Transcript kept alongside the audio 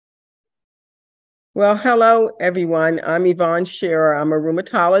Well, hello, everyone. I'm Yvonne Sherrer. I'm a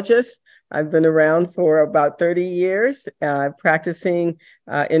rheumatologist. I've been around for about 30 years, practicing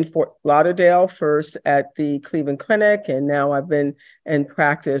in Fort Lauderdale, first at the Cleveland Clinic, and now I've been in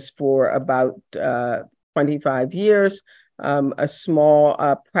practice for about 25 years. A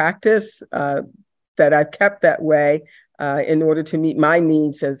small practice that I've kept that way in order to meet my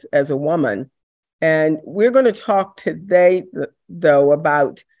needs as a woman. And we're going to talk today, though,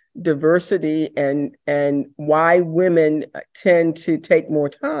 about diversity and why women tend to take more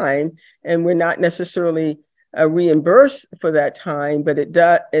time, and we're not necessarily reimbursed for that time, but it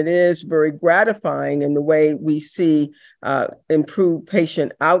is very gratifying in the way we see improved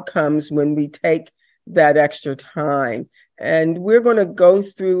patient outcomes when we take that extra time. And we're going to go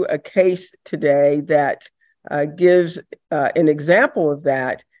through a case today that gives an example of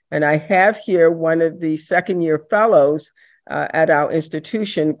that. And I have here one of the second-year fellows at our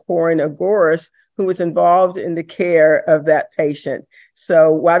institution, Corin Agoris, who was involved in the care of that patient.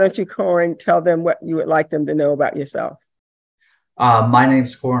 So why don't you, Corin, tell them what you would like them to know about yourself? My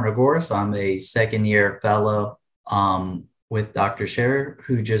name's Corin Agoris. I'm a second year fellow with Dr. Sherrer,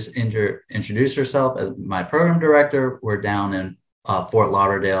 who just introduced herself as my program director. We're down in Fort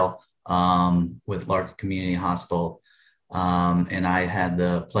Lauderdale with Larkin Community Hospital. And I had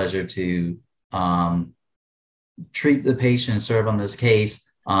the pleasure to treat the patient, serve on this case,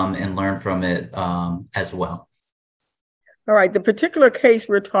 and learn from it as well. All right, the particular case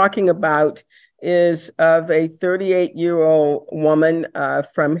we're talking about is of a 38-year-old woman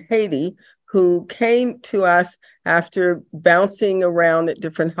from Haiti who came to us after bouncing around at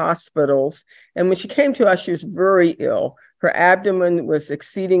different hospitals. And when she came to us, she was very ill. Her abdomen was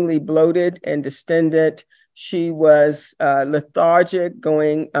exceedingly bloated and distended. She was lethargic,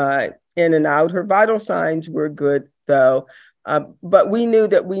 going in and out. Her vital signs were good, though. But we knew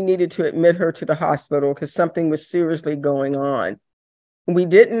that we needed to admit her to the hospital because something was seriously going on. We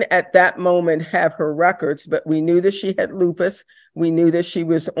didn't at that moment have her records, but we knew that she had lupus. We knew that she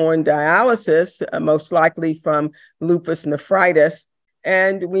was on dialysis, most likely from lupus nephritis.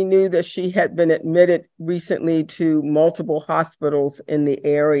 And we knew that she had been admitted recently to multiple hospitals in the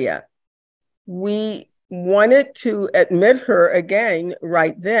area. We wanted to admit her again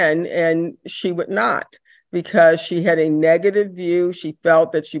right then, and she would not, because she had a negative view. She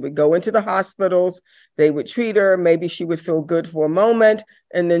felt that she would go into the hospitals, they would treat her, maybe she would feel good for a moment,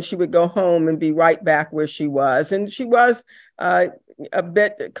 and then she would go home and be right back where she was. And she was a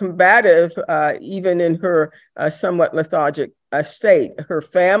bit combative, even in her somewhat lethargic state. Her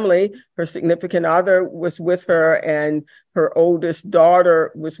family, her significant other was with her, and her oldest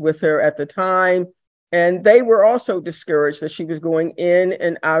daughter was with her at the time. And they were also discouraged that she was going in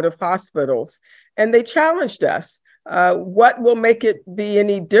and out of hospitals. And they challenged us. What will make it be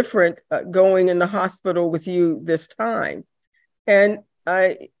any different going in the hospital with you this time? And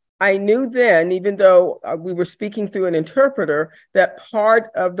I knew then, even though we were speaking through an interpreter, that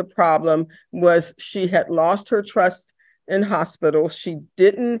part of the problem was she had lost her trust in hospitals. She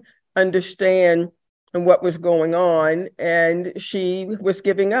didn't understand what was going on, and she was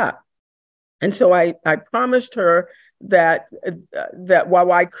giving up. And so I promised her that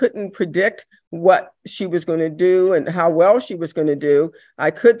while I couldn't predict what she was going to do and how well she was going to do,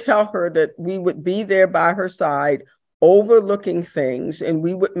 I could tell her that we would be there by her side, overlooking things, and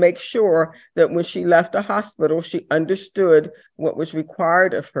we would make sure that when she left the hospital, she understood what was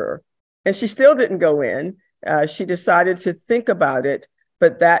required of her. And she still didn't go in. She decided to think about it.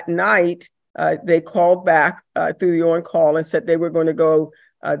 But that night, they called back through the on-call and said they were going to go.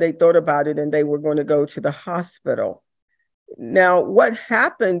 They thought about it and they were going to go to the hospital. Now, what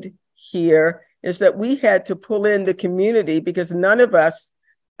happened here is that we had to pull in the community because none of us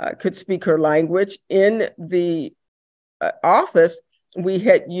could speak her language. In the office, we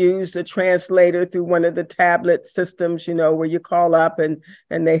had used a translator through one of the tablet systems, where you call up and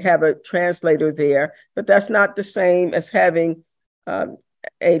they have a translator there. But that's not the same as having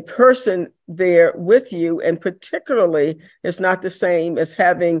a person there with you, and particularly it's not the same as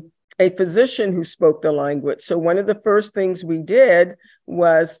having a physician who spoke the language. So one of the first things we did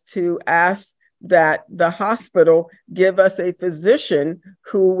was to ask that the hospital give us a physician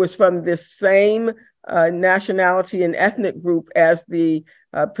who was from the same nationality and ethnic group as the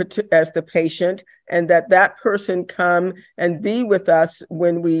patient, and that person come and be with us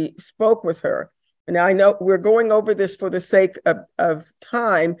when we spoke with her. Now, I know we're going over this for the sake of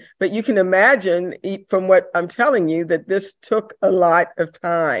time, but you can imagine from what I'm telling you that this took a lot of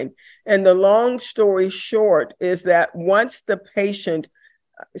time. And the long story short is that once the patient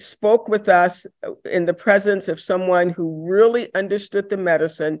spoke with us in the presence of someone who really understood the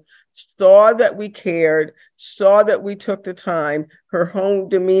medicine, saw that we cared, saw that we took the time. Her whole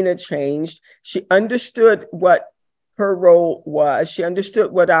demeanor changed. She understood what her role was. She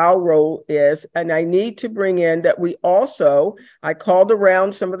understood what our role is. And I need to bring in that I called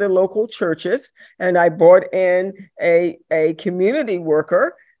around some of the local churches, and I brought in a community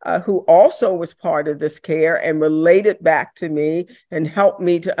worker who also was part of this care and related back to me and helped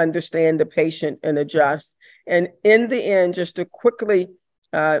me to understand the patient and adjust. And in the end, just to quickly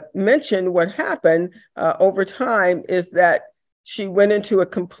mention what happened over time is that she went into a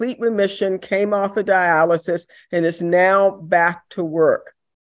complete remission, came off of dialysis, and is now back to work.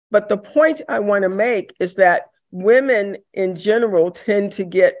 But the point I want to make is that women in general tend to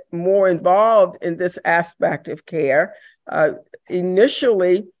get more involved in this aspect of care.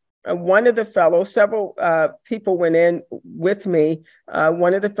 Initially, one of the fellows, several people went in with me.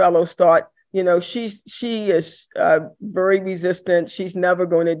 One of the fellows thought, she is very resistant. She's never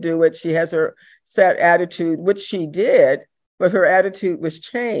going to do it. She has her set attitude, which she did, but her attitude was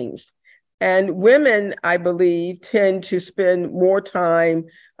changed. And women, I believe, tend to spend more time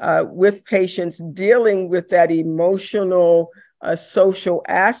with patients dealing with that emotional, social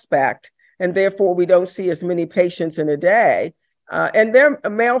aspect. And therefore, we don't see as many patients in a day. And there are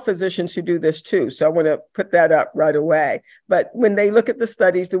male physicians who do this too. So I want to put that up right away. But when they look at the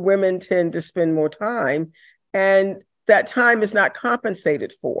studies, the women tend to spend more time, and that time is not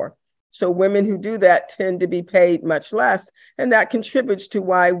compensated for. So women who do that tend to be paid much less. And that contributes to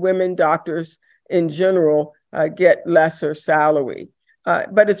why women doctors in general get lesser salary.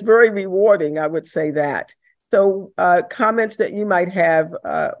 But it's very rewarding, I would say that. So comments that you might have,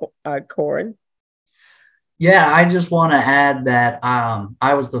 Corin? Yeah, I just want to add that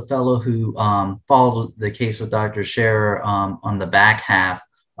I was the fellow who followed the case with Dr. Sherrer on the back half,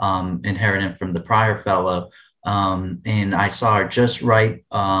 inherited from the prior fellow. And I saw her just right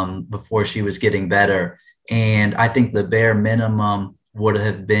before she was getting better. And I think the bare minimum would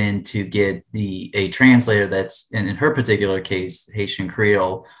have been to get a translator that's, in her particular case, Haitian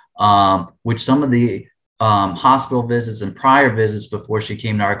Creole, which some of the hospital visits and prior visits before she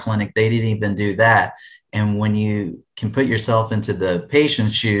came to our clinic, they didn't even do that. And when you can put yourself into the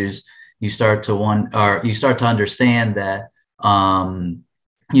patient's shoes, you start to understand that,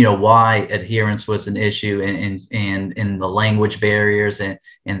 why adherence was an issue and the language barriers and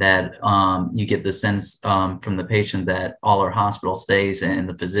that you get the sense from the patient that all her hospital stays and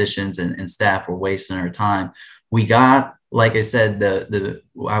the physicians and staff were wasting her time. We got, like I said,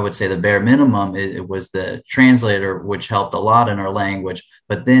 I would say the bare minimum, it was the translator, which helped a lot in our language.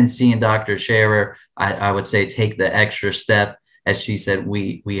 But then seeing Dr. Sherrer, I would say take the extra step. As she said,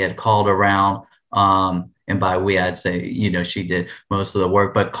 we had called around, and by we, I'd say, she did most of the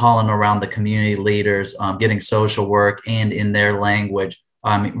work, but calling around the community leaders, getting social work and in their language,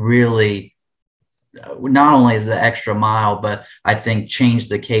 really, not only is the extra mile, but I think changed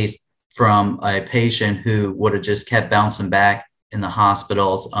the case from a patient who would have just kept bouncing back in the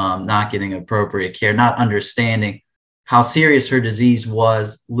hospitals, not getting appropriate care, not understanding how serious her disease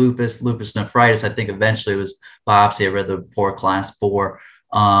was, lupus nephritis. I think eventually it was biopsy. I read the report, class 4,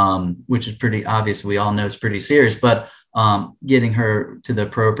 which is pretty obvious. We all know it's pretty serious, but getting her to the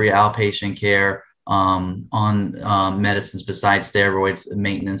appropriate outpatient care on medicines besides steroids,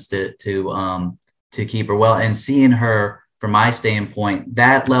 maintenance to keep her well, and seeing her, from my standpoint,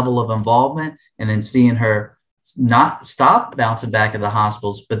 that level of involvement, and then seeing her not stop bouncing back at the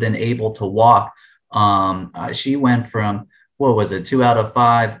hospitals, but then able to walk. She went from, 2 out of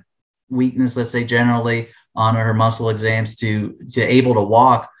 5 weakness, let's say generally on her muscle exams, to able to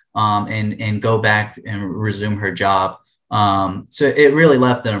walk and go back and resume her job. So it really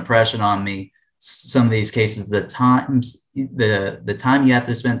left an impression on me. Some of these cases, the time you have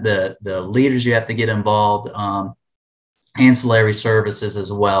to spend, the leaders you have to get involved, ancillary services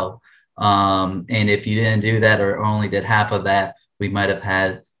as well. And if you didn't do that or only did half of that, we might have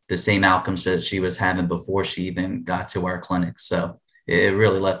had the same outcomes that she was having before she even got to our clinic. So it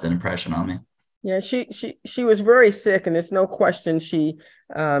really left an impression on me. Yeah, she was very sick, and there's no question she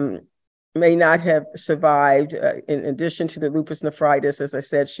may not have survived. In addition to the lupus nephritis, as I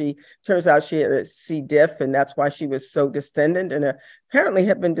said, turns out she had a C. diff, and that's why she was so distended, and apparently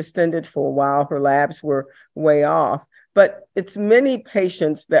had been distended for a while. Her labs were way off. But it's many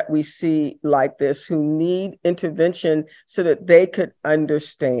patients that we see like this who need intervention so that they could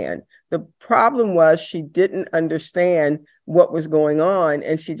understand. The problem was she didn't understand what was going on,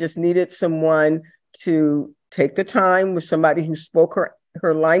 and she just needed someone to take the time with somebody who spoke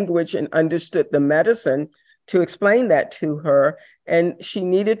her language and understood the medicine to explain that to her. and she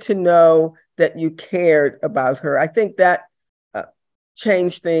needed to know that you cared about her. I think that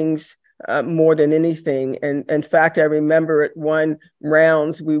changed things more than anything. And in fact, I remember at one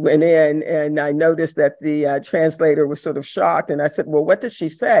rounds we went in and I noticed that the translator was sort of shocked. And I said, well, what did she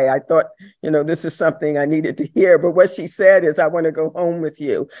say? I thought, this is something I needed to hear. But what she said is, I want to go home with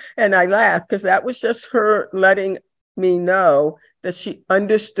you. And I laughed because that was just her letting me know that she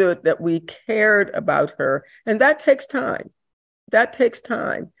understood that we cared about her. And that takes time. That takes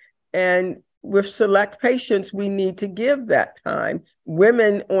time. And with select patients, we need to give that time.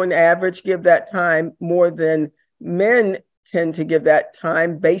 Women, on average, give that time more than men tend to give that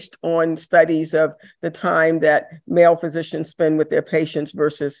time based on studies of the time that male physicians spend with their patients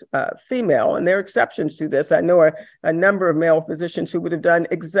versus female. And there are exceptions to this. I know a number of male physicians who would have done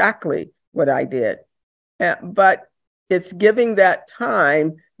exactly what I did. But it's giving that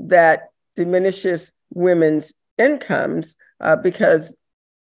time that diminishes women's incomes because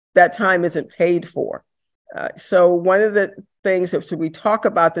that time isn't paid for. So one of the things, so we talk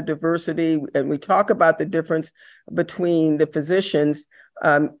about the diversity and we talk about the difference between the physicians.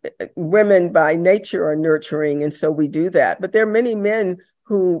 Women by nature are nurturing, and so we do that. But there are many men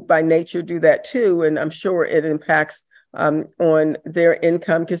who by nature do that too, and I'm sure it impacts on their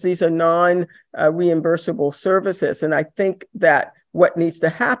income because these are non-reimbursable services. And I think that what needs to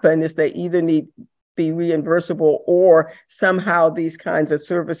happen is they either need be reimbursable or somehow these kinds of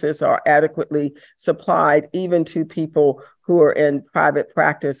services are adequately supplied even to people who are in private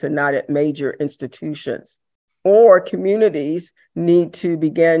practice and not at major institutions. Or communities need to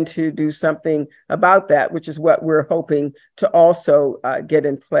begin to do something about that, which is what we're hoping to also get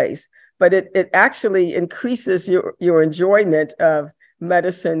in place. But it actually increases your enjoyment of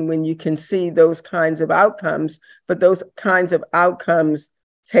medicine when you can see those kinds of outcomes, but those kinds of outcomes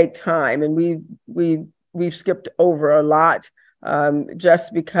take time, and we've skipped over a lot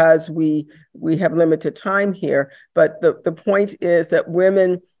just because we have limited time here. But the point is that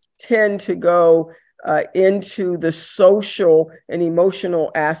women tend to go into the social and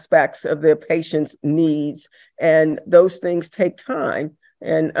emotional aspects of their patients' needs, and those things take time.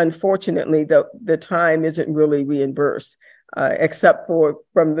 And unfortunately, the time isn't really reimbursed, except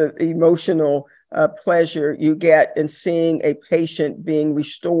from the emotional pleasure you get in seeing a patient being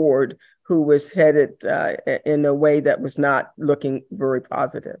restored who was headed in a way that was not looking very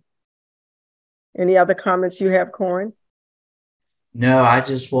positive. Any other comments you have, Corin? No, I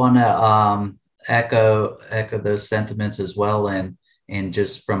just want to echo those sentiments as well, and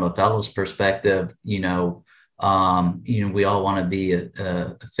just from a fellow's perspective, we all want to be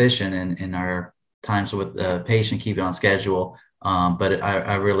efficient in our times with the patient, keep it on schedule. But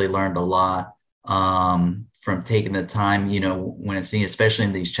I really learned a lot from taking the time, when it's seen, especially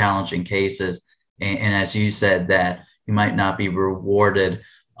in these challenging cases. And as you said, that you might not be rewarded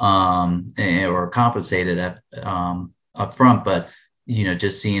or compensated up front, but,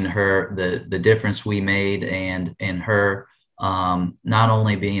 just seeing her, the difference we made and her not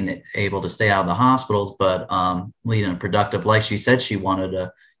only being able to stay out of the hospitals, but leading a productive life. She said she wanted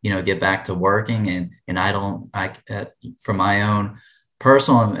to, get back to working. And from my own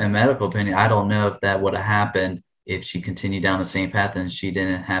personal and medical opinion, I don't know if that would have happened if she continued down the same path and she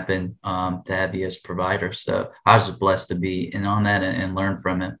didn't happen to have you as a provider. So I was just blessed to be in on that and learn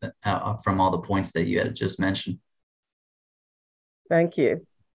from it, from all the points that you had just mentioned. Thank you.